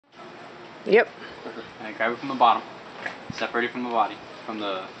Yep. And grab it from the bottom. Separate it from the body, from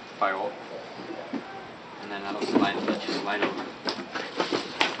the firewall. And then that'll let you slide over.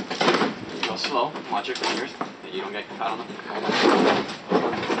 You go slow, watch your fingers, that you don't get caught on the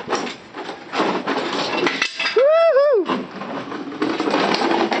Woohoo!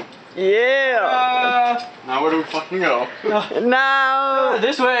 Yeah! Now where do we fucking go? Now!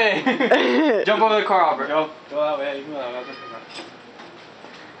 This way! Jump over the car, Albert. Go that way. You can go that way.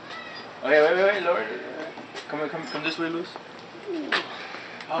 Okay, wait, lower it. Come this way, Luis.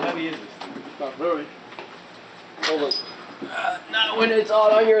 How heavy is this? Not very. Hold on. Not when it's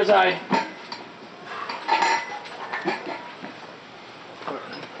all on your side.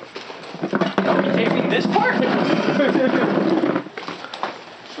 Are we taping this part?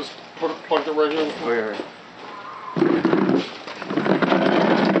 Just plug it right here. Wait.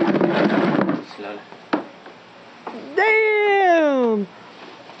 Slowly. Damn!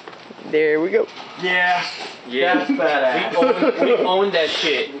 There we go. Yeah. Yeah, that's badass. We own that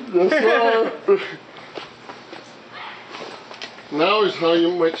shit. Yes, sir. Now he's telling you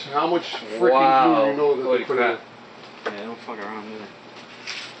how much freaking glue you know that they put in. Yeah, don't fuck around with it.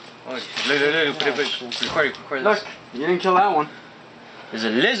 Look, record. Look, you didn't kill that one. There's a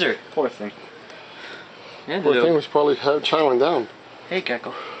lizard. Poor thing. Yeah, Poor thing was probably chowing down. Hey,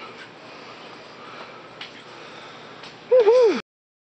 Gecko.